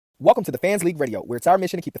Welcome to the Fans League Radio, where it's our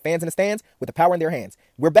mission to keep the fans in the stands with the power in their hands.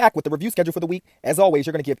 We're back with the review schedule for the week. As always,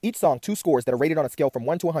 you're going to give each song 2 scores that are rated on a scale from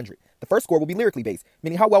 1 to 100. The first score will be lyrically based,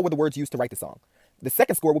 meaning how well were the words used to write the song. The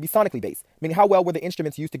second score will be sonically based, meaning how well were the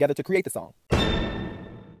instruments used together to create the song.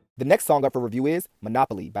 The next song up for review is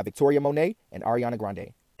Monopoly by Victoria Monet and Ariana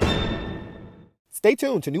Grande. Stay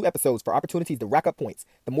tuned to new episodes for opportunities to rack up points.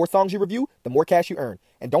 The more songs you review, the more cash you earn.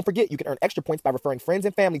 And don't forget, you can earn extra points by referring friends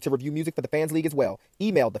and family to review music for the Fans League as well.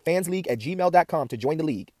 Email thefansleague@gmail.com to join the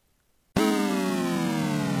league.